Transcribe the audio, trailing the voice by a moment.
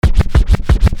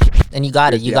And you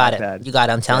got it. Here's You the got it. iPad. You got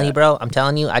it. I'm telling you, Yeah. bro. I'm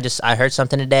telling you. I heard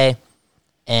something today,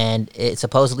 and it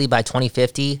supposedly by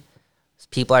 2050,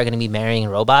 people are going to be marrying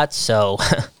robots. So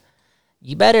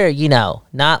you better,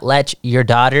 not let your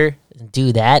daughter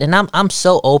do that. And I'm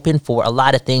so open for a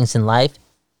lot of things in life.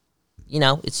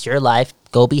 It's your life.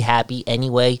 Go be happy any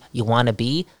way you want to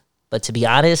be. But to be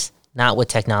honest, not with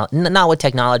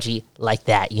technology like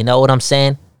that. You know what I'm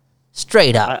saying?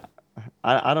 Straight up.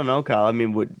 I don't know, Kyle. I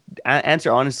mean,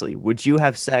 answer honestly. Would you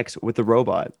have sex with a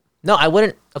robot? No, I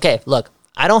wouldn't. Okay, look,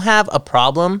 I don't have a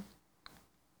problem.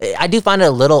 I do find it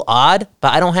a little odd,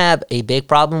 but I don't have a big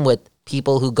problem with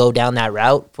people who go down that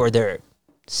route for their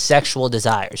sexual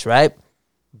desires, right?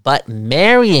 But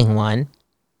marrying one,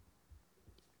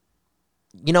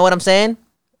 you know what I'm saying?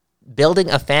 Building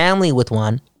a family with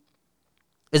one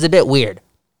is a bit weird.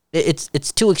 It's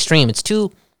too extreme. It's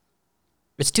too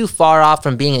far off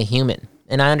from being a human.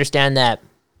 And I understand that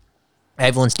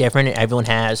everyone's different and everyone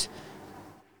has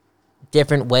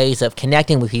different ways of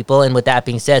connecting with people. And with that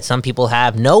being said, some people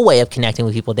have no way of connecting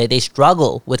with people. They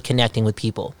struggle with connecting with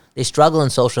people. They struggle in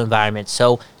social environments.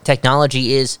 So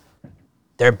technology is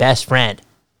their best friend.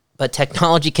 But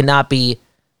technology cannot be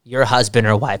your husband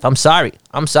or wife. I'm sorry.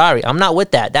 I'm not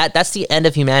with that. That's the end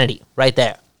of humanity right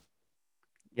there.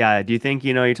 Yeah. Do you think,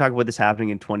 you're talking about this happening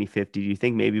in 2050? Do you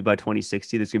think maybe by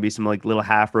 2060 there's gonna be some like little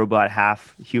half robot,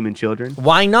 half human children?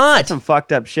 Why That's not? some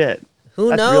fucked up shit. Who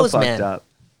That's real knows, fucked man? up.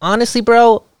 Honestly,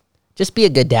 bro, just be a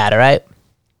good dad, all right?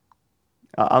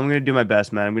 I'm gonna do my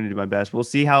best, man. I'm gonna do my best. We'll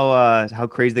see how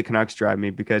crazy the Canucks drive me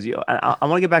because I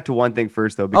want to get back to one thing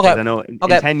first though because Okay. I know in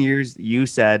Okay. 10 years you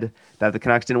said that if the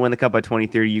Canucks didn't win the cup by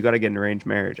 2030. You got to get an arranged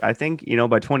marriage. I think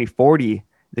by 2040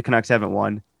 the Canucks haven't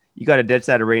won. You got to ditch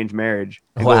that arranged marriage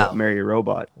and Wow. go marry a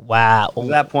robot. Wow. At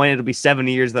that point, it'll be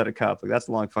 70 years without a cup. Like that's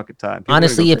a long fucking time. People are gonna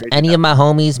Honestly, go if crazy any now. of my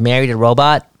homies married a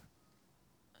robot,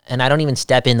 and I don't even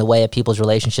step in the way of people's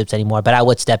relationships anymore, but I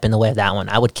would step in the way of that one.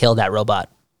 I would kill that robot.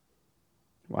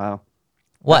 Wow,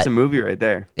 What? that's a movie right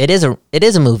there. It is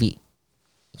a movie.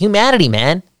 Humanity,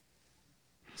 man.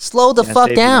 Slow the Can't fuck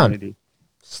save down. humanity.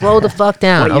 Slow the fuck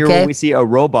down, What year okay? will we see a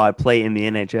robot play in the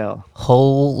NHL?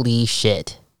 Holy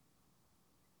shit.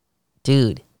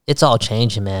 Dude, it's all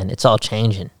changing, man. It's all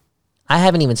changing. I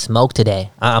haven't even smoked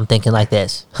today. I'm thinking like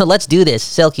this. Let's do this,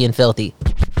 Silky and Filthy.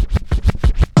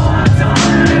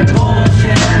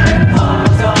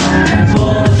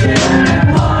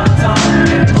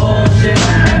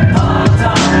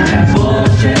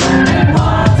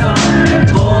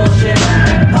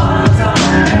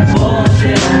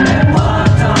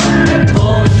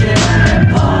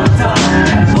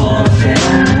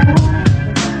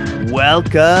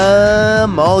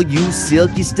 Welcome, all you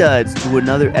Silky studs, to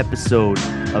another episode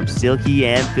of Silky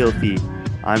and Filthy.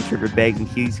 I'm Trevor Beggs and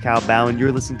he's Kyle Bowen.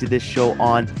 You're listening to this show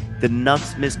on the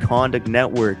Nucks Misconduct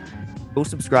Network. Go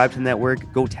subscribe to the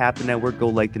network. Go tap the network. Go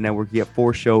like the network. You get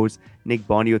 4 shows. Nick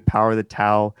Bondi with Power of the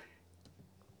Towel.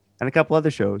 And a couple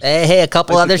other shows. Hey, a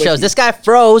couple Quickie, other shows. quickie.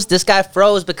 This guy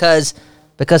froze because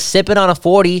sipping on a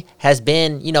 40 has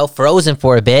been, frozen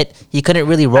for a bit. He couldn't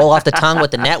really roll off the tongue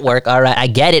with the network. All right, I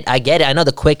get it. I know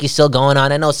the Quickie's still going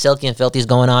on. I know Silky and Filthy's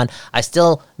going on. I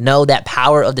still know that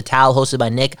Power of the Towel hosted by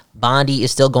Nick Bondi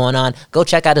is still going on. Go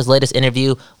check out his latest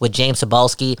interview with James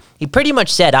Sabalski. He pretty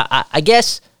much said, I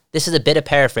guess this is a bit of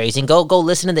paraphrasing. Go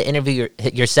listen to the interview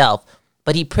yourself.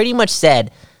 But he pretty much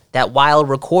said that while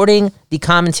recording the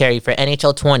commentary for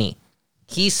NHL 20,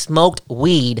 he smoked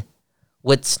weed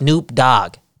with Snoop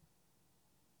Dogg.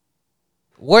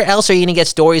 Where else are you going to get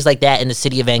stories like that in the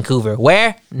city of Vancouver?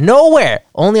 Where? Nowhere.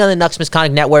 Only on the Nucks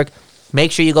Misconduct Network.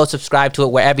 Make sure you go subscribe to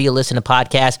it wherever you listen to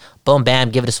podcasts. Boom, bam,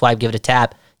 give it a swipe, give it a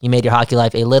tap. You made your hockey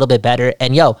life a little bit better.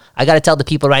 And yo, I got to tell the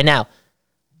people right now,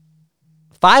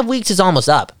 5 weeks is almost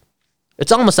up.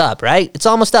 It's almost up, right? It's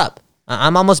almost up.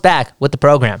 I'm almost back with the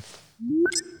program.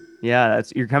 Yeah,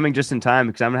 you're coming just in time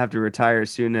because I'm gonna have to retire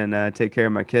soon and take care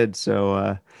of my kids.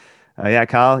 So, yeah,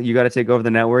 Kyle, you got to take over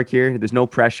the network here. There's no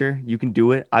pressure. You can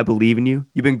do it. I believe in you.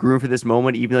 You've been groomed for this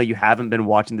moment, even though you haven't been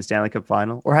watching the Stanley Cup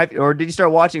Final, or did you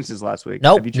start watching since last week?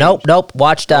 Have you changed? Nope.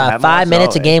 Watched haven't 5 watched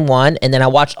minutes all, of game 1, and then I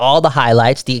watched all the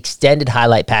highlights, the extended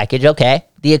highlight package. Okay,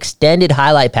 the extended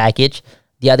highlight package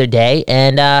the other day,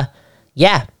 and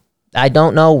yeah, I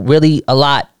don't know really a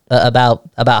lot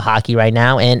about hockey right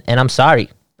now, and I'm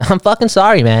sorry. I'm fucking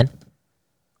sorry, man.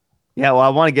 Yeah, well, I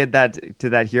want to get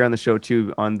that here on the show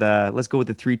too. Let's go with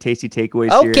the 3 tasty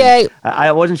takeaways here. Okay. And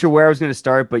I wasn't sure where I was going to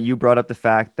start, but you brought up the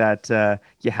fact that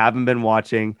you haven't been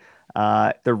watching.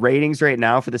 The ratings right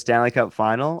now for the Stanley Cup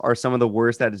final are some of the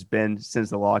worst that it's been since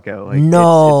the lockout. Like it's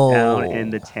down in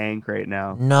No. the tank right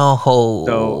now.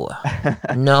 So,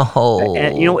 No.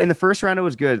 and you know, No. in the first round, it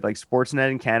was good. Like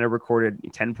Sportsnet in Canada recorded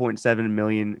 10.7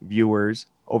 million viewers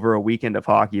over a weekend of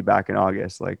hockey back in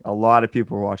August. Like a lot of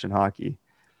people were watching hockey.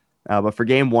 But for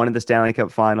game one of the Stanley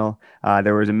Cup final,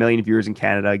 there was a million viewers in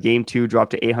Canada. Game two dropped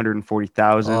to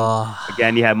 840,000. Again,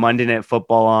 Oh, you had Monday Night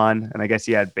Football on, and I guess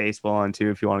you had baseball on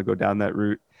too if you want to go down that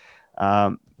route.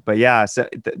 But yeah, so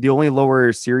the only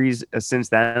lower series since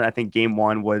then, I think game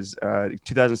one was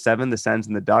 2007. The Sens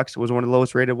and the Ducks was one of the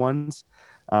lowest rated ones.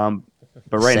 Um,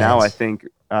 but right now, I sense. think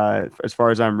as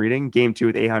far as I'm reading, game two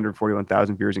with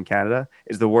 841,000 viewers in Canada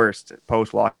is the worst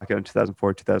post lockout in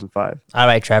 2004, 2005. All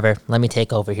right, Trevor, let me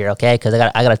take over here, okay? Because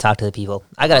I got to talk to the people.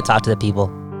 I got to talk to the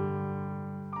people.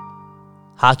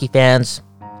 Hockey fans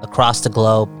across the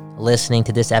globe listening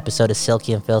to this episode of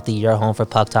Silky and Filthy, your home for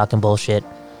puck talk and bullshit.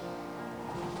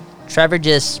 Trevor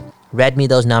just read me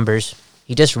those numbers.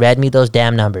 He just read me those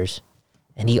damn numbers.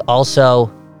 And he also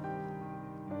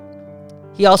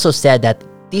said that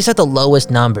these are the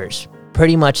lowest numbers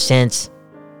pretty much since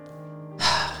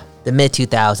the mid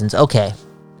 2000s. Okay.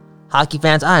 Hockey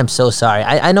fans, I am so sorry.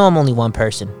 I know I'm only one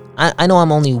person. I know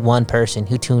I'm only one person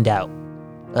who tuned out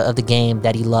of the game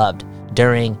that he loved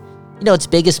during, its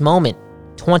biggest moment,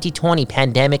 2020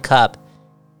 Pandemic Cup.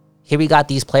 Here we got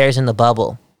these players in the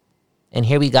bubble. And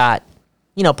here we got,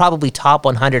 probably top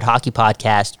 100 hockey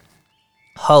podcast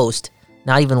host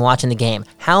not even watching the game.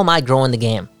 How am I growing the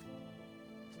game?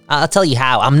 I'll tell you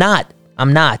how. I'm not.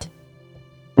 I'm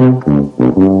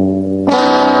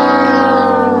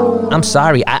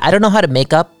sorry. I don't know how to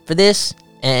make up for this.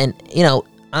 And,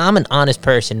 I'm an honest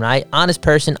person, right? Honest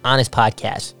person, honest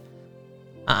podcast.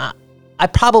 I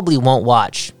probably won't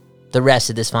watch the rest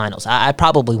of this finals. I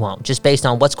probably won't, just based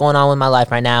on what's going on with my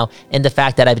life right now and the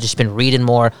fact that I've just been reading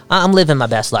more. I'm living my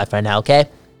best life right now, okay?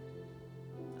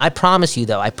 I promise you,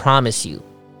 though,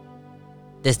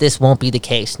 this won't be the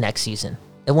case next season.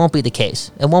 It won't be the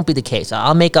case.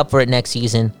 I'll make up for it next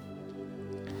season.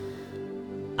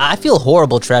 I feel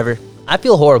horrible, Trevor. I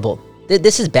feel horrible.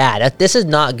 This is bad. This is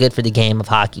not good for the game of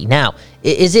hockey. Now,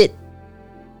 is it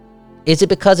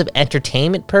because of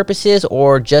entertainment purposes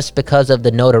or just because of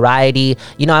the notoriety?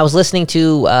 I was listening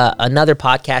to another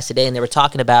podcast today, and they were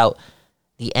talking about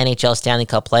the NHL Stanley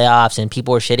Cup playoffs, and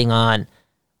people were shitting on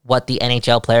what the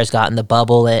NHL players got in the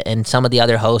bubble, and some of the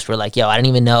other hosts were like, yo, I didn't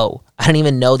even know the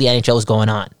NHL was going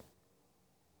on.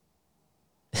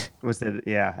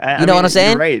 Yeah. You know what I'm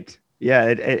saying? You're right. Yeah,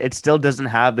 it still doesn't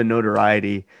have the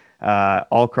notoriety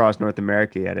all across North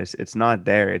America yet. It's not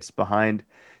there. It's behind,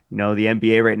 the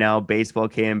NBA right now. Baseball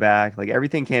came back. Like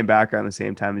everything came back around the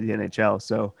same time as the NHL.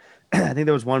 So I think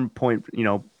there was one point,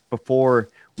 before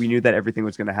we knew that everything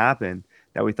was going to happen,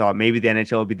 that we thought maybe the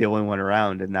NHL would be the only one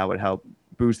around, and that would help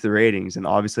boost the ratings. And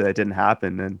obviously that didn't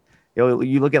happen. And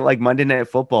you look at like Monday Night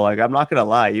Football. Like I'm not gonna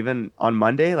lie, even on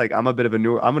Monday, like I'm a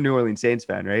New Orleans Saints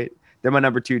fan, right? They're my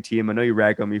number 2 team. I know you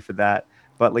rag on me for that,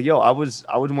 but like I was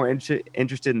more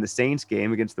interested in the Saints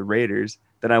game against the Raiders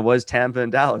than I was Tampa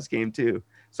and Dallas game 2.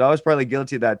 So I was probably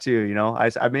guilty of that too.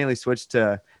 I mainly switched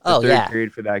to the third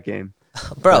period for that game.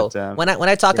 Bro, But, when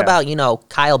I talk about,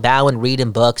 Kyle Bowen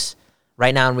reading books,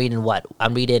 right now I'm reading what?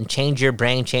 I'm reading Change Your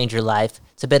Brain, Change Your Life.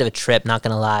 It's a bit of a trip, not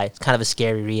going to lie. It's kind of a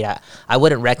scary read. I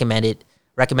wouldn't recommend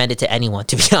it to anyone,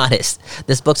 to be honest.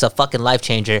 This book's a fucking life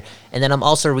changer. And then I'm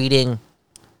also reading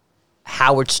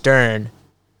Howard Stern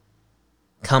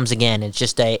Comes Again. It's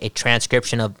just a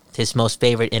transcription of his most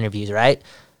favorite interviews, right?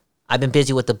 I've been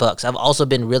busy with the books. I've also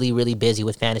been really, really busy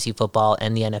with fantasy football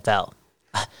and the NFL.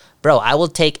 Bro, I will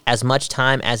take as much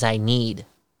time as I need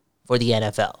for the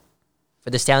NFL. For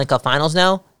the Stanley Cup Finals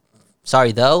now,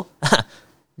 sorry though,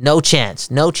 no chance.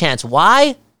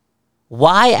 Why?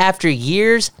 Why after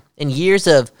years and years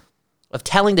of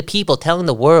telling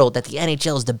the world that the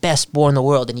NHL is the best sport in the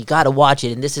world and you got to watch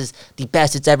it and this is the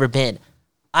best it's ever been?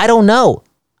 I don't know.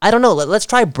 Let's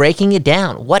try breaking it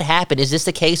down. What happened? Is this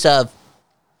the case of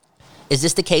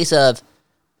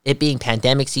it being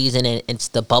pandemic season and it's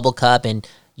the bubble cup and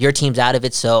your team's out of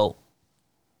it, so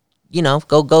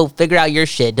go figure out your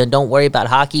shit. Don't worry about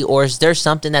hockey. Or is there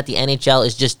something that the NHL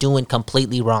is just doing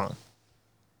completely wrong?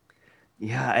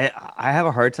 Yeah, I have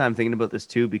a hard time thinking about this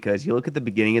too, because you look at the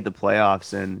beginning of the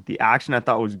playoffs and the action I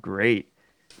thought was great.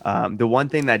 The one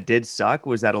thing that did suck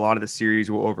was that a lot of the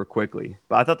series were over quickly.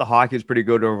 But I thought the hockey was pretty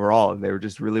good overall. They were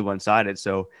just really one-sided.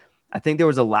 So I think there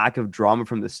was a lack of drama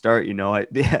from the start.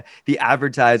 The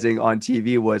advertising on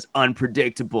TV was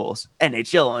unpredictable.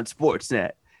 NHL on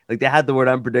Sportsnet. Like they had the word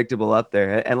unpredictable up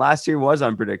there. And last year was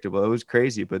unpredictable. It was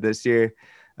crazy. But this year,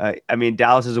 I mean,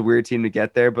 Dallas is a weird team to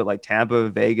get there, but like Tampa,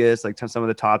 Vegas, like some of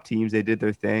the top teams, they did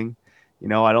their thing.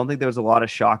 I don't think there was a lot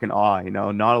of shock and awe.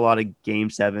 Not a lot of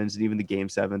game sevens, and even the game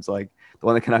sevens, like the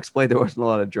one the Canucks played, there wasn't a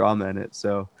lot of drama in it.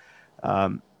 So,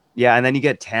 yeah, and then you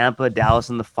get Tampa, Dallas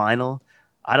in the final.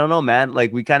 I don't know, man.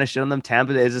 Like we kind of shit on them.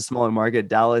 Tampa is a smaller market.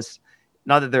 Dallas,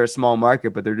 not that they're a small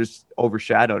market, but they're just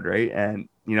overshadowed, right? And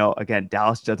again,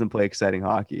 Dallas doesn't play exciting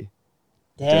hockey.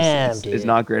 Damn, It's dude.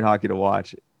 not great hockey to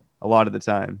watch a lot of the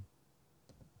time.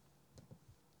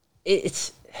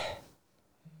 It's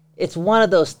it's one of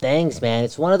those things, man.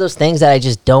 It's one of those things that I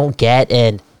just don't get,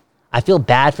 and I feel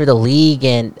bad for the league.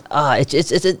 And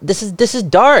this is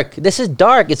dark. This is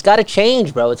dark. It's got to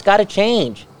change, bro. It's got to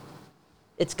change.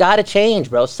 It's got to change,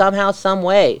 bro. Somehow, some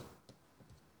way,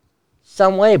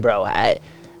 bro. I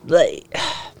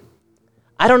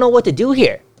don't know what to do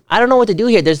here. I don't know what to do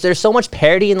here. There's so much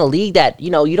parity in the league that you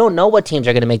don't know what teams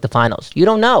are going to make the finals. You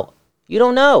don't know. You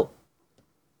don't know.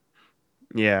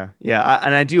 Yeah, yeah,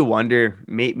 and I do wonder.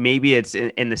 Maybe it's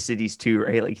in the cities too,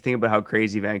 right? Like you think about how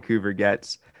crazy Vancouver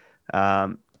gets.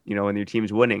 When your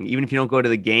team's winning, even if you don't go to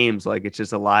the games, like it's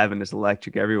just alive and it's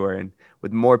electric everywhere. And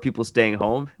with more people staying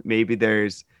home, maybe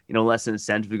there's less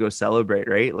incentive to go celebrate,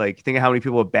 right? Like think of how many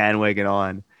people bandwagon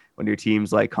on when your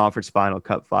team's like conference final,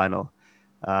 cup final.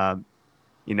 A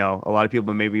lot of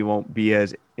people maybe won't be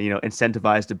as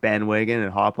incentivized to bandwagon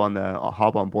and hop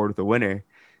on board with the winner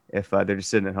if they're just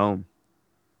sitting at home.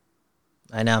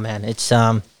 I know, man. I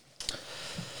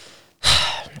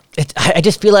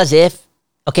just feel as if,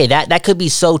 okay, that could be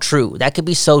so true. That could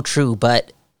be so true.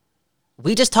 But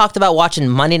we just talked about watching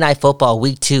Monday Night Football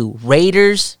week 2.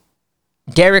 Raiders,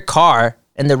 Derek Carr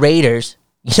and the Raiders.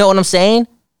 You know what I'm saying?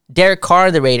 Derek Carr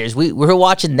and the Raiders. We're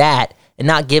watching that and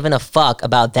not giving a fuck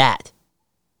about that.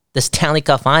 The Stanley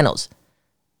Cup Finals.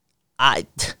 And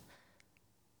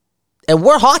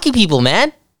we're hockey people,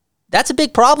 man. That's a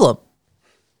big problem.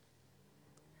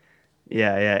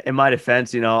 Yeah, yeah. In my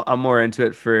defense, I'm more into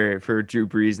it for Drew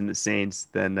Brees and the Saints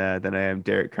than I am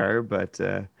Derek Carr. But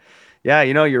yeah,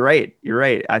 you're right. You're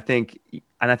right. I think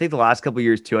the last couple of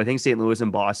years too. I think St. Louis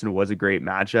and Boston was a great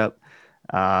matchup.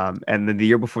 And then the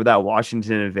year before that,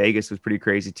 Washington and Vegas was pretty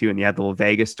crazy too. And you had the little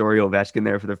Vegas story, Ovechkin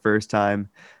there for the first time.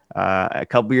 A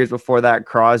couple of years before that,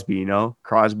 Crosby.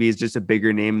 Crosby is just a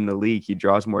bigger name in the league. He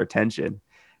draws more attention.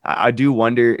 I do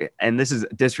wonder, and this is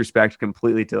disrespect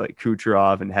completely to like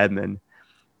Kucherov and Hedman,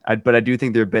 but I do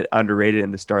think they're a bit underrated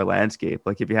in the star landscape.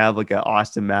 Like if you have like an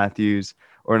Austin Matthews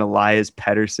or an Elias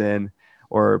Pettersson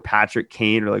or Patrick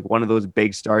Kane or like one of those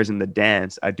big stars in the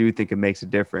dance, I do think it makes a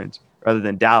difference. Rather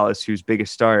than Dallas, whose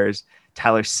biggest stars,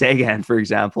 Tyler Seguin, for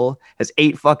example, has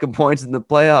 8 fucking points in the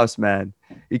playoffs, man.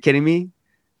 Are you kidding me?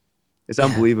 It's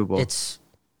unbelievable. It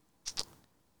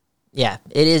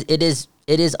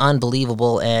is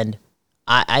unbelievable. And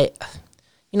I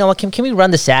you know what, can we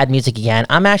run the sad music again?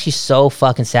 I'm actually so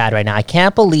fucking sad right now. I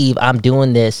can't believe I'm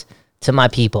doing this to my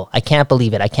people. I can't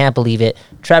believe it.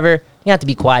 Trevor, you have to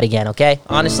be quiet again, okay?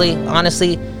 Honestly,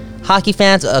 hockey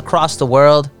fans across the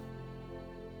world,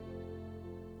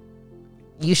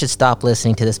 you should stop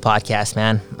listening to this podcast,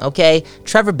 man. Okay?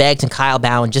 Trevor Beggs and Kyle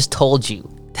Bowen just told you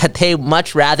that they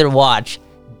much rather watch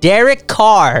Derek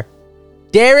Carr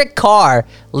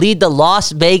lead the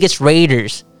Las Vegas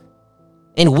Raiders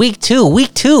in week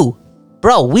 2.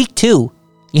 Bro, week 2.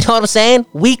 You know what I'm saying?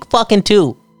 Week fucking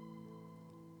 2.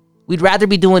 We'd rather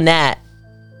be doing that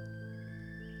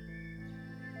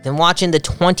than watching the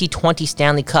 2020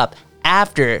 Stanley Cup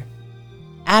after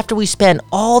we spend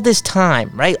all this time,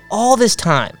 right? All this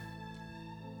time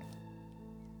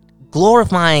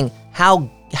glorifying how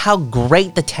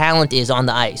great the talent is on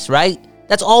the ice, right?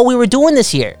 That's all we were doing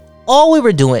this year. All we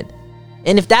were doing.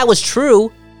 And if that was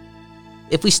true,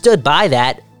 if we stood by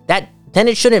that, then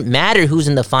it shouldn't matter who's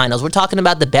in the finals. We're talking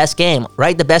about the best game,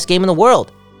 right? The best game in the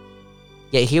world.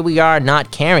 Yet here we are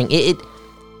not caring. It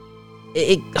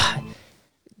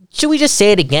should we just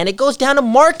say it again? It goes down to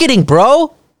marketing,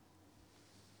 bro.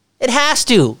 It has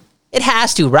to,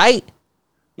 right?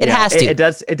 It has to.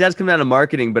 It does come down to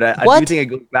marketing, but I do think it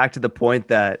goes back to the point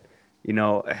that,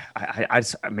 I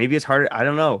maybe it's harder. I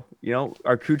don't know.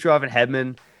 Are Kucherov and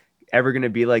Hedman ever going to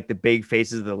be like the big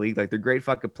faces of the league? Like they're great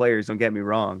fucking players. Don't get me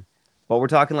wrong, but we're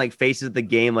talking like faces of the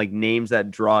game, like names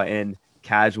that draw in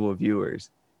casual viewers.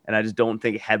 And I just don't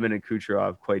think Hedman and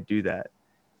Kucherov quite do that.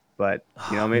 But,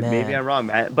 maybe I'm wrong,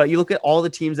 man. But you look at all the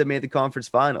teams that made the conference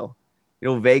final.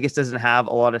 Vegas doesn't have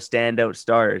a lot of standout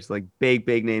stars, like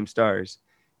big name stars.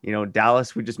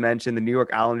 Dallas, we just mentioned, the New York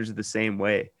Islanders are the same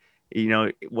way. I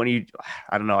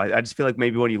don't know. I just feel like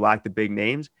maybe when you lack the big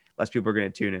names, less people are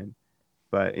going to tune in.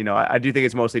 But, I do think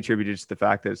it's mostly attributed to the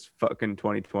fact that it's fucking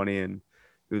 2020 and,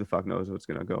 who the fuck knows what's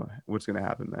gonna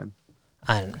happen, man.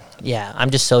 I'm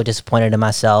just so disappointed in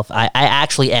myself. I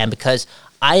actually am, because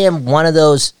I am one of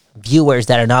those viewers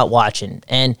that are not watching.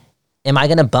 And am I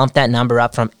going to bump that number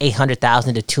up from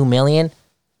 800,000 to 2 million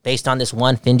based on this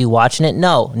one Findu watching it?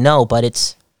 No, but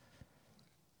it's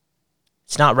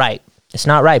not right. It's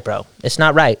not right, bro. It's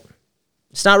not right.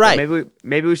 It's not right.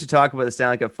 Maybe we should talk about the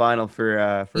Stanley Cup final for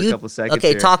a couple seconds. Okay,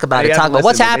 here. talk about it. Talk about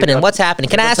what's happening. What's happening?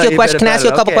 Can I ask you a question? Can I ask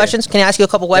you a couple questions? Can I ask you a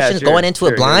couple questions sure, going into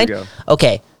it blind? Here we go.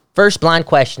 Okay, first blind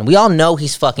question. We all know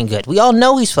he's fucking good.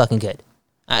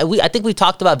 I think we've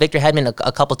talked about Victor Hedman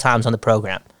a couple times on the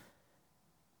program.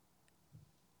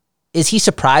 Is he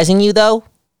surprising you though?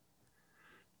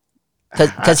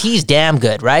 Because he's damn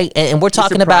good, right? And we're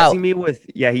talking about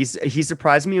he's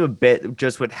surprising me a bit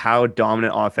just with how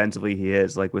dominant offensively he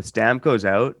is. Like with Stamkos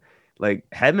out, like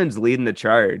Hedman's leading the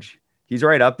charge. He's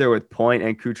right up there with Point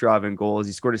and Kucherov in goals.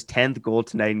 He scored his 10th goal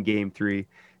tonight in Game 3,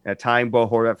 tying Bo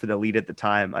Horvat for the lead at the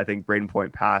time. I think Braden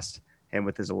Point passed him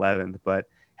with his 11th, but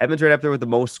Hedman's right up there with the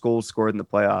most goals scored in the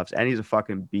playoffs, and he's a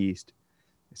fucking beast.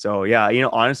 So yeah,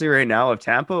 honestly, right now, if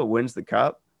Tampa wins the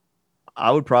cup, I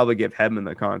would probably give Hedman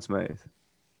the Conn Smythe.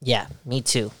 Yeah, me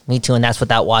too, and that's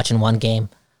without watching one game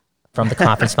from the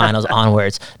conference finals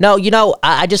onwards. No,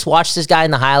 I just watched this guy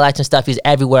in the highlights and stuff. He's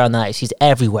everywhere on the ice. He's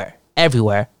everywhere,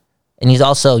 and he's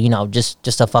also,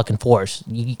 just a fucking force.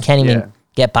 You can't even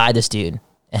get by this dude,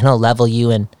 and he'll level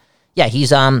you. And yeah, he was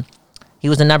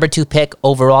the number 2 pick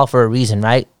overall for a reason,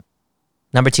 right?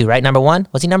 Number 2, right? Number 1?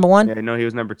 Was he number 1? Yeah, no, he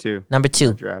was number 2. Number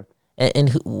 2. Draft. And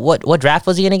what draft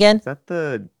was he in again? Is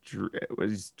that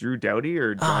was Drew Doughty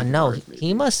or? Oh no,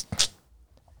 he must.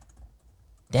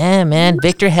 Damn, man,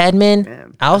 Victor Hedman.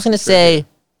 Damn, I was gonna say.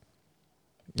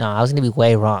 No, I was gonna be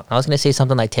way wrong. I was gonna say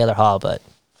something like Taylor Hall, but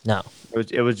no.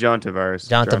 It was John Tavares.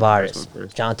 John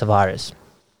Tavares.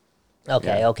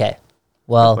 Okay.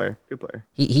 Well, good player.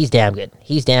 He's damn good.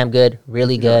 He's damn good.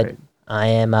 Really good.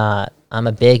 Right. I'm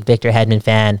a big Victor Hedman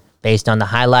fan based on the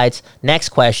highlights. Next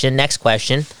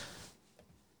question.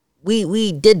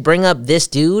 We did bring up this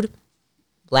dude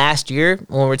last year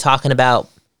when we were talking about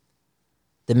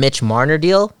the Mitch Marner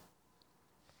deal.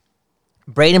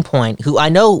 Braden Point, who I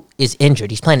know is injured.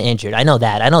 He's playing injured. I know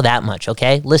that much,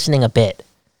 okay? Listening a bit.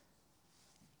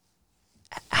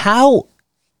 How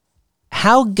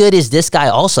good is this guy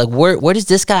also? Like where does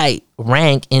this guy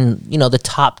rank in, the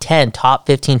top 10, top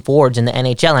 15 forwards in the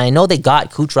NHL? And I know they got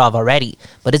Kucherov already,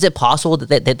 but is it possible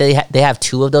that they have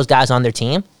 2 of those guys on their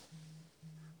team?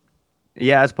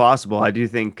 Yeah, it's possible. I do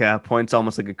think Point's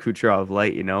almost like a Kucherov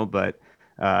light, but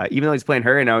even though he's playing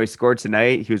hurt now, he scored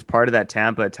tonight. He was part of that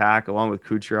Tampa attack along with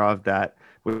Kucherov that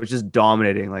was just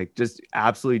dominating, like just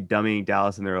absolutely dummying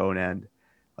Dallas in their own end.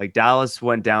 Like Dallas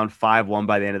went down 5-1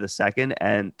 by the end of the second,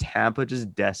 and Tampa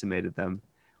just decimated them.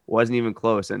 Wasn't even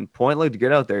close. And Point looked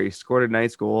good out there. He scored a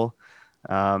nice goal.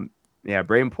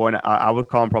 Braden Point, I would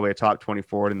call him probably a top 20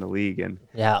 forward in the league. And,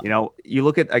 you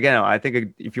look at, again, I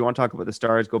think if you want to talk about the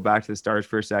Stars, go back to the Stars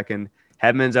for a second.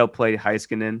 Hedman's outplayed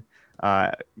Heiskanen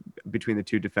between the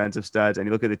 2 defensive studs. And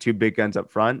you look at the 2 big guns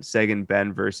up front, Seguin,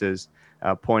 Ben versus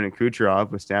Point and Kucherov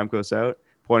with Stamkos out.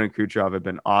 Point and Kucherov have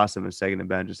been awesome, and Seguin and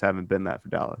Ben just haven't been that for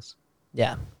Dallas.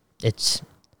 Yeah, it's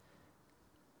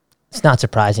not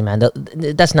surprising, man.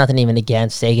 That's nothing even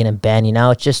against Seguin and Ben.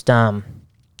 It's just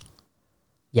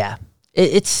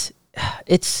it's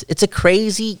a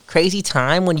crazy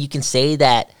time when you can say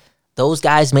that those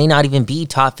guys may not even be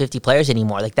top 50 players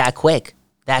anymore, like that quick,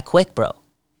 bro.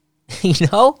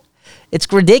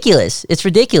 It's ridiculous.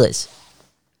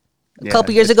 A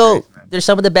couple years ago, they're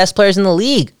some of the best players in the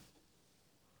league.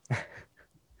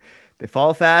 They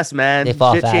fall fast, man.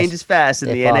 Shit changes fast in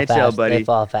the NHL, buddy. They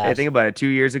fall fast. Hey, think about it. 2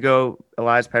 years ago,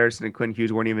 Elias Pettersson and Quinn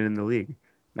Hughes weren't even in the league.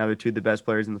 Now they're 2 of the best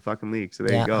players in the fucking league. So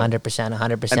there you go.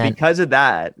 100%. And because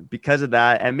of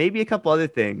that, and maybe a couple other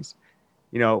things,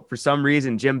 for some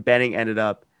reason, Jim Benning ended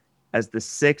up as the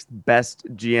 6th best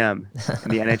GM in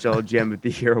the NHL GM of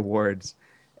the Year awards.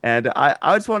 And I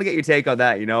just want to get your take on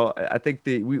that. I think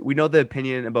we know the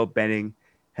opinion about Benning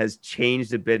has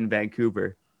changed a bit in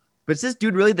Vancouver. But is this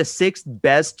dude really the 6th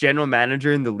best general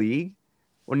manager in the league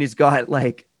when he's got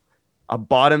like a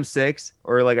bottom 6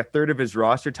 or like a third of his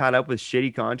roster tied up with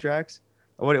shitty contracts?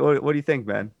 What do you think,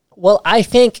 man? Well, I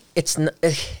think it's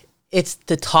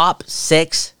the top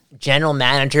 6 general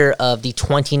manager of the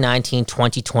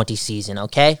 2019-2020 season,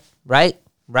 okay? Right?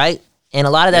 And a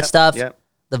lot of that stuff,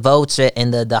 the votes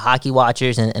and the hockey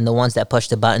watchers and the ones that push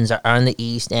the buttons are in the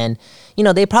East. And,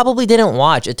 they probably didn't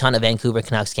watch a ton of Vancouver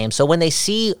Canucks games. So when they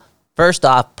see, first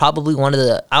off, probably one of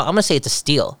the, I'm going to say it's a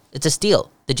steal. The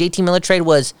JT Miller trade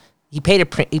was, he paid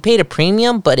a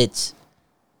premium, but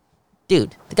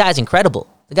dude, the guy's incredible.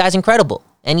 The guy's incredible.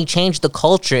 And he changed the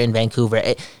culture in Vancouver.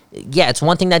 It's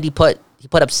one thing that he put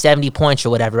up 70 points or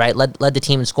whatever, right? Led the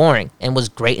team in scoring and was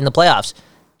great in the playoffs.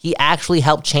 He actually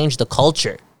helped change the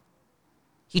culture.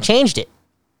 He changed it.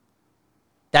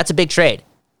 That's a big trade.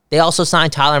 They also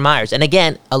signed Tyler Myers. And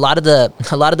again, a lot of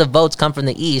the votes come from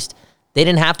the East. They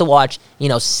didn't have to watch,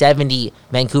 70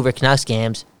 Vancouver Canucks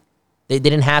games. They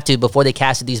didn't have to before they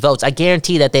casted these votes. I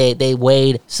guarantee that they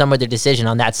weighed some of their decision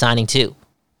on that signing too.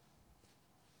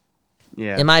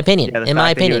 Yeah. In my opinion. Yeah, in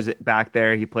my opinion. He was back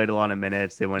there. He played a lot of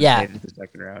minutes. They went to the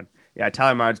second round. Yeah,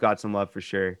 Tyler Myers got some love for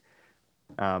sure.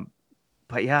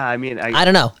 But yeah, I mean, I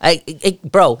don't know.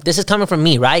 Bro, this is coming from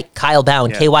me, right? Kyle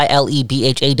Bowen,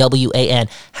 KYLEBHAWAN.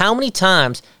 How many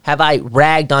times have I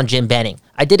ragged on Jim Benning?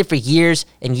 I did it for years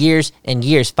and years and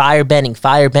years. Fire Benning.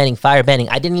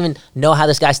 I didn't even know how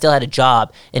this guy still had a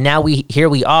job. And now here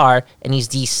we are, and he's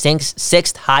the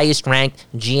sixth highest ranked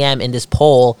GM in this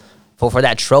poll for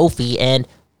that trophy. And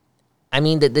I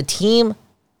mean, the team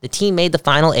made the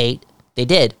final 8. They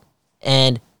did.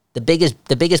 And the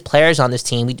biggest players on this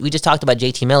team, we just talked about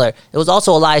JT Miller. It was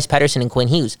also Elias Pettersson and Quinn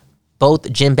Hughes,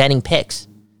 both Jim Benning picks.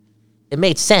 It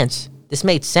made sense. This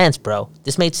made sense, bro.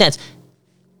 This made sense.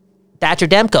 Thatcher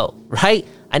Demko, right?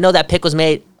 I know that pick was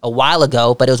made a while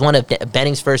ago, but it was one of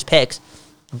Benning's first picks.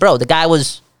 Bro, the guy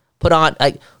was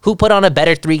who put on a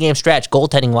better 3-game stretch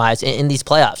goaltending wise in these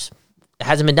playoffs? It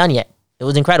hasn't been done yet. It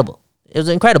was incredible.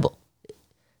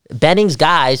 Benning's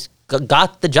guys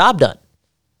got the job done.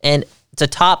 And it's a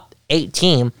top 8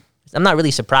 team. I'm not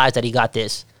really surprised that he got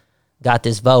this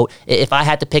vote. If I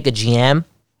had to pick a GM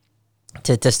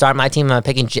to start my team, am I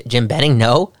picking Jim Benning?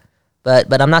 No.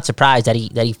 But I'm not surprised that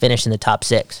he finished in the top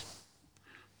 6.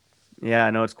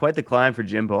 Yeah, no, it's quite the climb for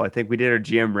Jimbo. I think we did our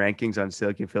GM rankings on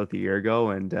Silky and Filthy a year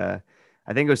ago, and I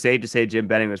think it was safe to say Jim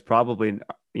Benning was probably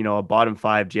a bottom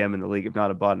 5 GM in the league, if not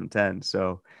a bottom 10.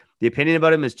 So the opinion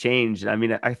about him has changed. I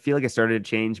mean, I feel like it started to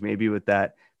change maybe with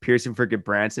that Pearson for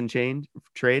Goodbranson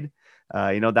trade.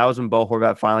 That was when Bo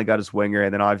Horvat finally got his winger,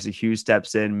 and then obviously Hughes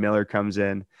steps in, Miller comes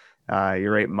in.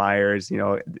 You're right, Myers.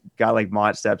 Guy like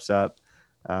Mott steps up.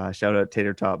 Shout out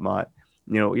Tater Top Mott.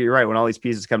 You're right. When all these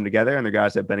pieces come together and the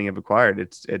guys that Benning have acquired,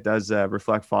 it does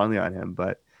reflect fondly on him.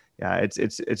 But yeah, it's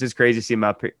just crazy to see him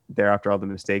up there after all the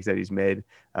mistakes that he's made.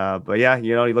 But yeah,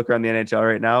 you look around the NHL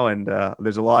right now, and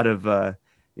there's a lot of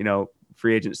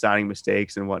free agent signing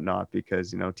mistakes and whatnot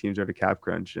because teams are at a cap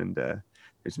crunch, and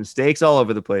there's mistakes all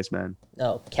over the place, man.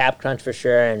 No, cap crunch for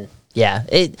sure. And yeah,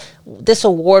 this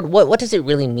award, what does it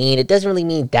really mean? It doesn't really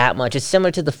mean that much. It's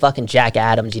similar to the fucking Jack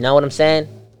Adams. You know what I'm saying?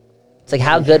 It's like,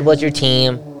 how good was your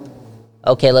team?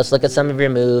 Okay, let's look at some of your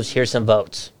moves. Here's some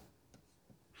votes.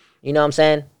 You know what I'm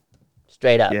saying?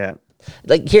 Straight up. Yeah.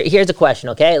 Like, here's a question,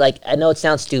 okay? Like, I know it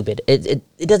sounds stupid. It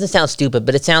doesn't sound stupid,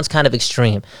 but it sounds kind of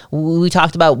extreme. We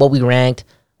talked about what we ranked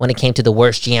when it came to the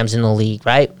worst GMs in the league,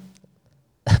 right?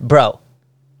 Bro.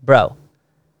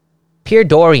 Pierre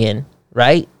Dorian,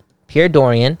 right? Pierre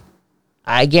Dorian,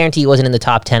 I guarantee he wasn't in the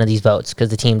top 10 of these votes because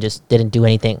the team just didn't do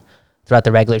anything throughout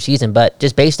the regular season. But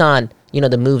just based on,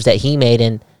 the moves that he made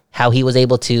and how he was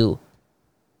able to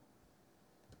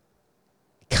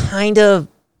kind of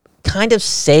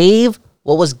save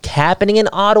what was happening in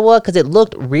Ottawa because it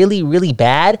looked really, really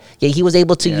bad. Yet he was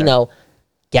able to,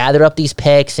 gather up these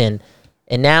picks and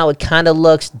now it kind of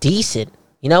looks decent.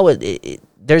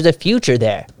 There's a future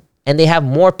there, and they have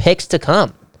more picks to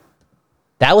come.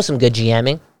 That was some good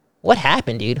GMing. What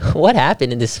happened, dude? What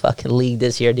happened in this fucking league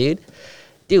this year, dude?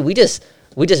 Dude,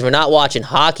 we're not watching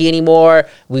hockey anymore.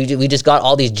 We just got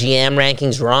all these GM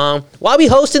rankings wrong. Why are we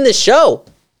hosting this show?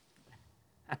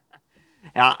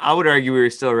 I would argue we were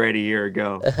still right a year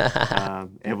ago.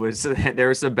 There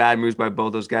were some bad moves by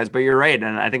both those guys, but you're right.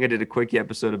 And I think I did a quickie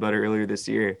episode about it earlier this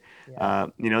year. Yeah.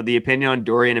 The opinion on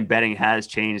Dorian and Benning has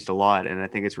changed a lot, and I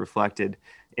think it's reflected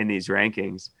in these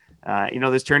rankings.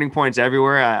 There's turning points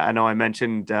everywhere. I know I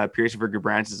mentioned Pearson for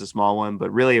Goodbranson is a small one,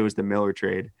 but really it was the Miller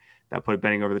trade that put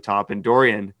Benning over the top. And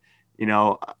Dorian,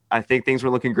 I think things were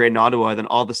looking great in Ottawa. Then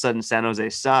all of a sudden San Jose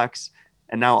sucks,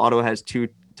 and now Ottawa has 2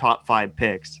 top 5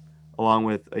 picks, along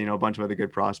with a bunch of other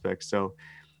good prospects. So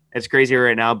it's crazy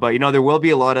right now. But there will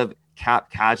be a lot of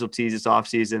cap casualties this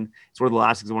offseason. It's one of the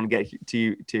last things I want to get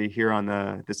to hear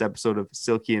on this episode of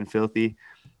Silky and Filthy.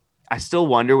 I still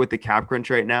wonder with the cap crunch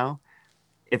right now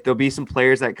if there'll be some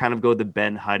players that kind of go the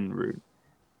Ben Hutton route.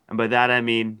 And by that I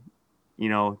mean,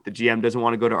 the GM doesn't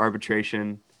want to go to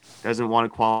arbitration, doesn't want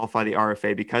to qualify the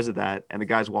RFA because of that, and the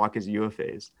guys walk as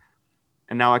UFAs.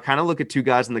 And now I kind of look at 2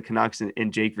 guys in the Canucks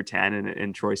in Jake Virtanen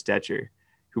and Troy Stecher,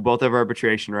 who both have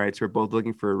arbitration rights, who are both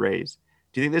looking for a raise.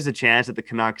 Do you think there's a chance that the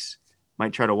Canucks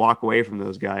might try to walk away from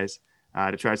those guys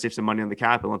to try to save some money on the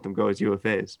cap and let them go as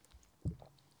UFAs.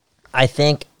 I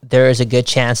think there is a good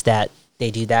chance that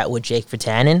they do that with Jake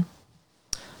Virtanen.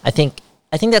 I think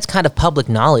that's kind of public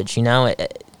knowledge,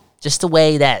 just the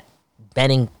way that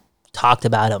Benning talked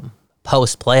about him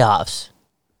post playoffs.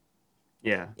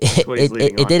 Yeah,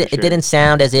 it didn't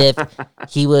sound as if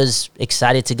he was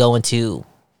excited to go into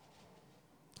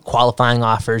qualifying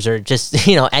offers or just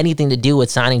anything to do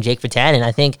with signing Jake Virtanen.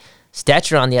 I think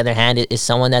Stecher, on the other hand, is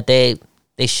someone that they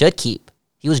should keep.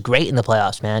 He was great in the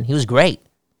playoffs, man. He was great.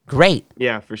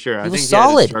 Yeah, for sure. I think was solid.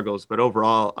 He had his struggles, but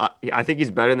overall, I think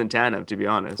he's better than Tanev, to be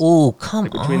honest. Ooh, come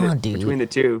on, dude. Between the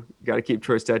two, you got to keep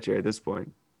Troy Stecher at this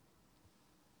point.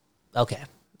 Okay.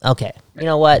 You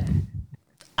know what?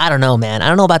 I don't know, man. I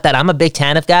don't know about that. I'm a big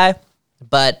Tanev guy,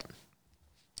 but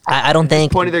I don't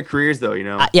think... At this point of their careers, though,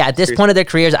 at this point of their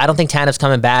careers, I don't think Tanev's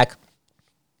coming back.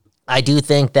 I do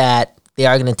think that they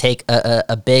are going to take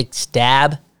a big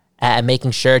stab at making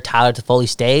sure Tyler Toffoli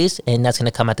stays, and that's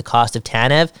going to come at the cost of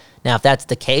Tanev. Now, if that's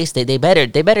the case, they better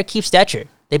keep Stecher.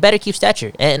 They better keep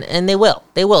Stecher, and they will.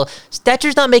 They will.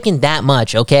 Stetcher's not making that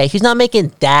much, okay? He's not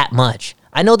making that much.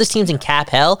 I know this team's in cap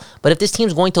hell, but if this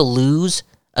team's going to lose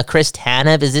a Chris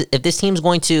Tanev, if this team's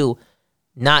going to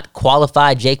not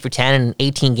qualify Jake Virtanen,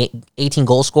 an 18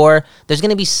 goal scorer, there's going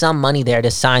to be some money there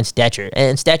to sign Stecher.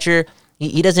 And Stecher,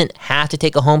 he doesn't have to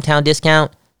take a hometown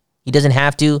discount. He doesn't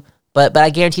have to. But I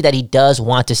guarantee that he does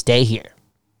want to stay here.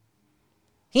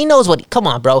 He knows come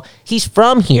on, bro. He's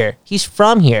from here.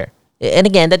 And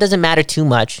again, that doesn't matter too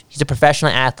much. He's a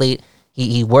professional athlete.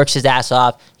 He works his ass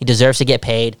off. He deserves to get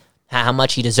paid how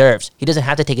much he deserves. He doesn't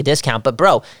have to take a discount. But,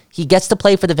 bro, he gets to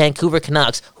play for the Vancouver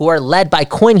Canucks, who are led by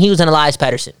Quinn Hughes and Elias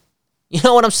Pettersson. You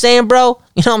know what I'm saying, bro?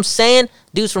 You know what I'm saying?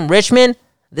 Dudes from Richmond.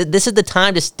 This is the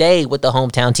time to stay with the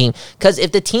hometown team. Because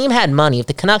if the team had money, if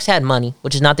the Canucks had money,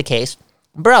 which is not the case,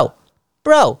 bro,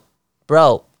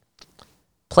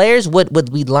 players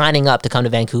would be lining up to come to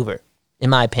Vancouver, in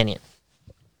my opinion.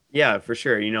 Yeah, for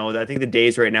sure. I think the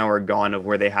days right now are gone of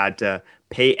where they had to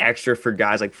pay extra for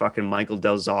guys like fucking Michael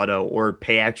Del Zotto or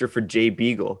pay extra for Jay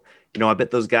Beagle. I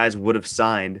bet those guys would have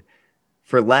signed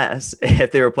for less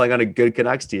if they were playing on a good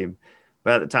Canucks team.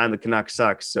 But at the time, the Canucks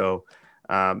suck. So,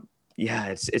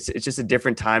 it's just a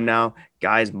different time now.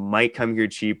 Guys might come here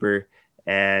cheaper.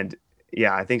 And,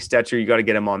 yeah, I think Stecher, you got to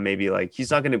get him on maybe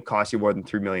he's not going to cost you more than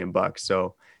 $3 million.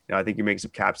 So, I think you're making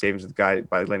some cap savings with by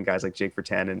letting guys like Jake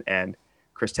Virtanen and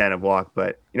Chris Tanev walk.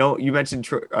 But, you mentioned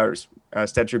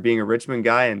Stecher being a Richmond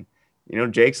guy, and,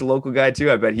 Jake's a local guy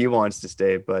too. I bet he wants to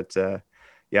stay. But, I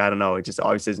don't know. It just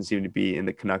obviously doesn't seem to be in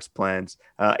the Canucks' plans.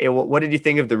 What did you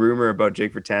think of the rumor about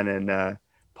Jake Virtanen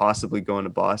possibly going to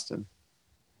Boston?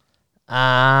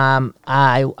 I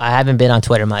haven't been on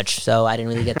Twitter much, so I didn't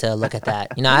really get to look at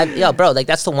that. Bro,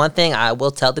 that's the one thing I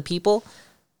will tell the people.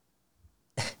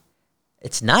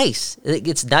 It's nice.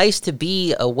 It's nice to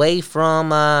be away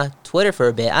from Twitter for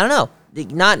a bit. I don't know.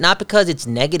 Not because it's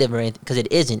negative or anything, because it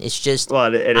isn't. It's just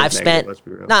it is I've spent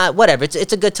whatever.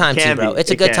 It's a good time too, bro.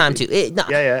 It's a good time too.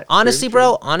 Honestly,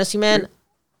 bro. Honestly, man.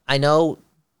 I know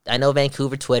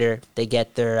Vancouver Twitter. They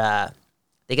get their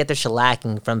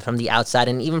shellacking from the outside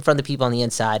and even from the people on the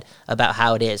inside about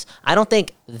how it is. I don't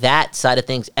think that side of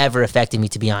things ever affected me,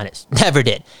 to be honest. Never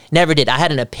did. I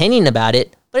had an opinion about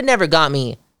it, but it never got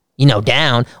me,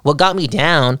 down. What got me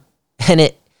down,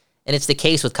 and it's the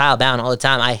case with Kyle Bowen all the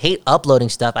time. I hate uploading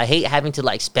stuff. I hate having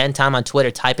to spend time on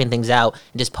Twitter typing things out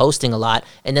and just posting a lot.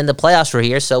 And then the playoffs were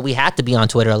here, so we had to be on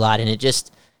Twitter a lot, and it's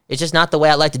just not the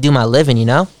way I like to do my living,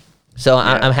 So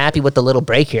yeah. I'm happy with the little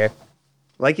break here.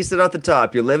 Like you said off the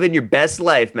top, you're living your best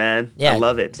life, man. Yeah, I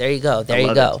love it. There you go.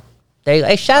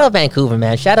 Hey, shout out Vancouver,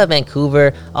 man. Shout out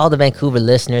Vancouver, all the Vancouver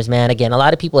listeners, man. Again, a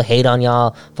lot of people hate on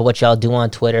y'all for what y'all do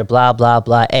on Twitter, blah, blah,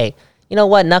 blah. Hey, you know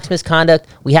what? Nucks misconduct,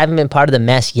 we haven't been part of the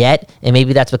mess yet, and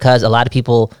maybe that's because a lot of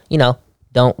people,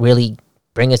 don't really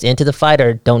bring us into the fight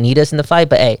or don't need us in the fight.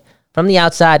 But, hey, from the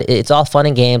outside, it's all fun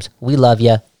and games. We love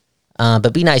you,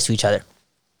 but be nice to each other.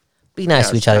 Be nice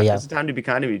to each other, yeah. It's time to be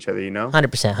kind to each other,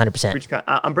 100%.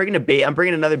 I'm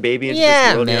bringing another baby into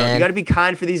this world. Man. You got to be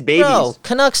kind for these babies. Bro,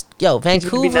 Canucks,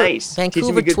 Vancouver, be nice.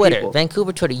 Vancouver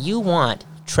Twitter. You want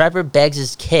Trevor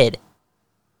Beggs' kid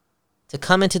to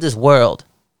come into this world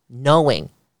knowing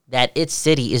that its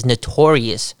city is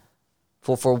notorious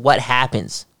for what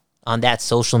happens on that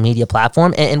social media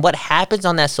platform, and what happens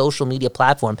on that social media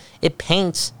platform, it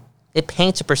paints a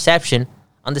perception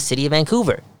on the city of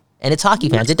Vancouver. And it's hockey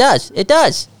fans. It does.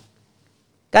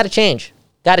 Got to change.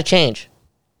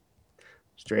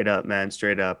 Straight up, man.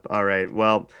 Straight up. All right.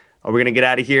 Well, are we going to get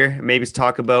out of here? Maybe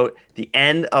talk about the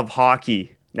end of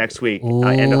hockey next week.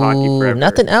 End of hockey forever.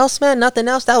 Nothing else, man. Nothing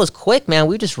else. That was quick, man.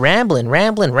 We were just rambling.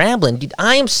 Dude,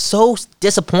 I am so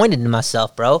disappointed in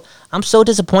myself, bro. I'm so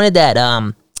disappointed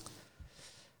that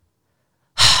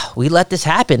we let this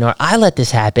happen, or I let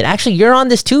this happen. Actually, you're on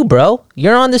this too, bro.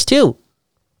 You're on this too.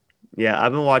 Yeah,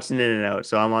 I've been watching In and Out,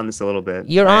 so I'm on this a little bit.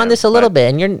 You're on this a little bit,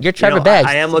 and you're Trevor Beggs.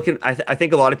 I am looking. I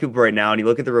think a lot of people right now, and you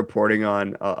look at the reporting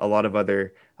on a lot of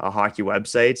other hockey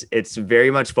websites, it's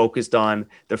very much focused on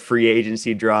the free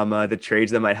agency drama, the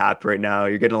trades that might happen right now.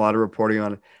 You're getting a lot of reporting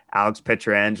on Alex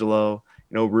Pietrangelo,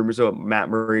 rumors about Matt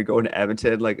Murray going to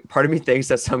Edmonton. Like, part of me thinks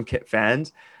that some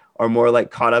fans are more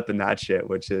like caught up in that shit,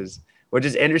 which is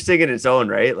interesting in its own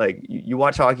right. Like, you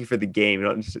watch hockey for the game, you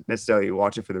don't necessarily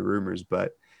watch it for the rumors,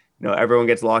 but everyone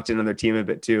gets locked in on their team a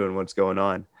bit too and what's going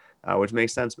on, which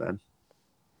makes sense, man.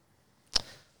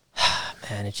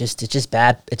 Man, it's just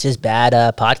bad. It's just bad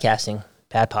podcasting.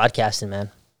 Bad podcasting, man.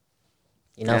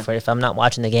 If I'm not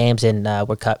watching the games and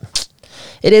we're cut,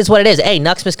 it is what it is. Hey,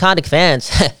 Nucks Misconduct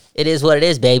fans, it is what it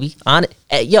is, baby.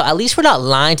 At least we're not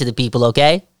lying to the people,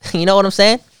 okay? You know what I'm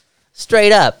saying?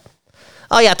 Straight up.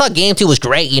 Oh, yeah, I thought game 2 was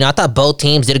great. I thought both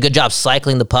teams did a good job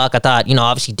cycling the puck. I thought,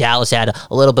 obviously Dallas had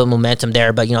a little bit of momentum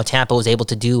there, but, Tampa was able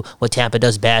to do what Tampa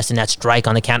does best, and that strike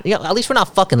on the counter. At least we're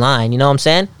not fucking lying. You know what I'm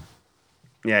saying?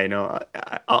 Yeah,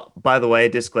 by the way,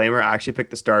 disclaimer, I actually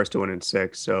picked the Stars to win in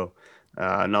 6, so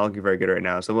not looking very good right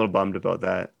now, so I'm a little bummed about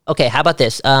that. Okay, how about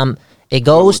this? It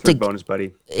goes to bonus,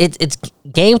 buddy. It's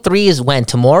game 3 is when?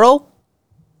 Tomorrow?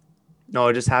 No,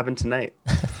 it just happened tonight.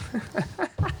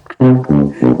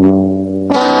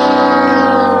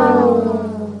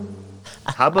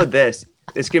 How about this?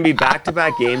 It's going to be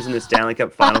back-to-back games in the Stanley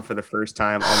Cup Final for the first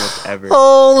time almost ever.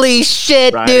 Holy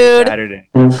shit, Friday, dude. Saturday.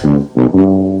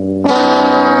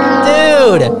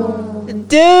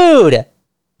 Dude.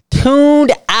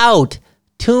 Tuned out.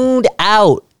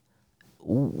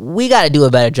 We got to do a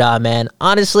better job, man.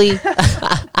 Honestly.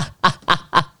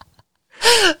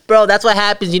 Bro, that's what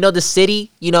happens. The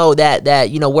city,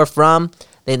 that we're from,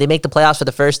 they make the playoffs for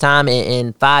the first time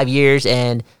in 5 years,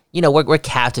 and we're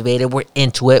captivated, we're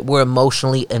into it, we're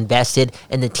emotionally invested,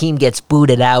 and the team gets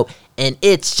booted out, and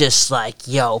it's just like,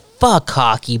 yo, fuck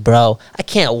hockey, bro. I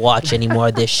can't watch any more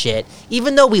of this shit.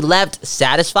 Even though we left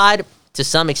satisfied to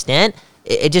some extent,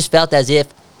 it just felt as if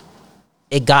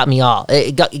it got me all.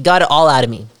 It got it all out of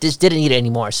me. Just didn't need it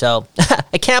anymore. So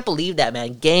I can't believe that,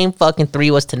 man. Game fucking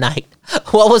 3 was tonight.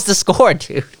 What was the score,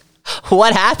 dude?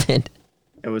 What happened?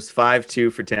 It was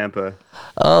 5-2 for Tampa.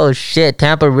 Oh shit,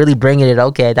 Tampa really bringing it.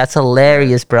 Okay, that's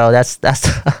hilarious, bro. That's that's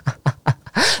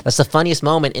the funniest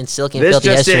moment in Silky and Filthy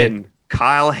history.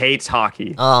 Kyle hates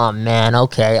hockey. Oh man,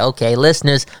 okay.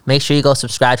 Listeners, make sure you go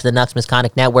subscribe to the Nucks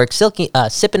Misconduct Network. Silky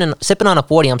sipping on a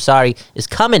 40, is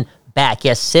coming back.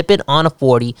 Yes, Sipping on a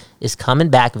 40 is coming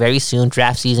back very soon.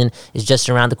 Draft season is just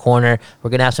around the corner.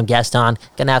 We're gonna have some guests on,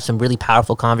 gonna have some really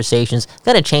powerful conversations,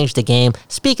 gonna change the game.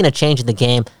 Speaking of changing the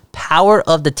game, power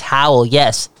of the towel.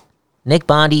 Yes, Nick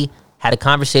Bondi had a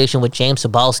conversation with James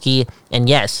Sobalski, and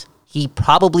yes, he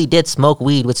probably did smoke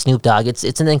weed with Snoop Dogg.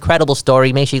 It's an incredible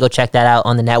story. Make sure you go check that out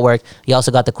on the network. You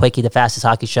also got the Quickie, the fastest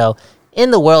hockey show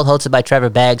in the world, hosted by Trevor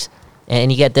Beggs.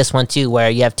 And you get this one too, where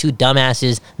you have two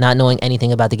dumbasses not knowing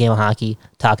anything about the game of hockey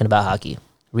talking about hockey.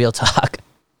 Real talk.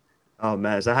 Oh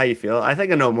man, is that how you feel? I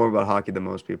think I know more about hockey than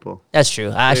most people. That's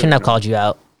true. I shouldn't have called you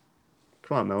out.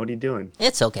 Come on, man. What are you doing?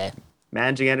 It's okay.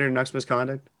 Managing editor, Nucks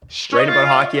Misconduct. Writing about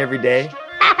hockey every day.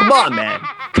 Come on, man.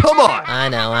 Come on. I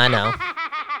know.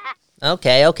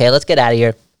 Okay. Let's get out of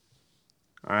here.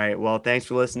 All right. Well, thanks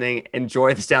for listening.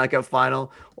 Enjoy the Stanley Cup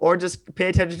Final, or just pay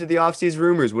attention to the offseason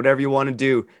rumors. Whatever you want to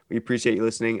do. We appreciate you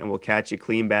listening, and we'll catch you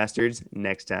clean bastards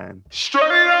next time. Straight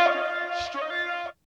up.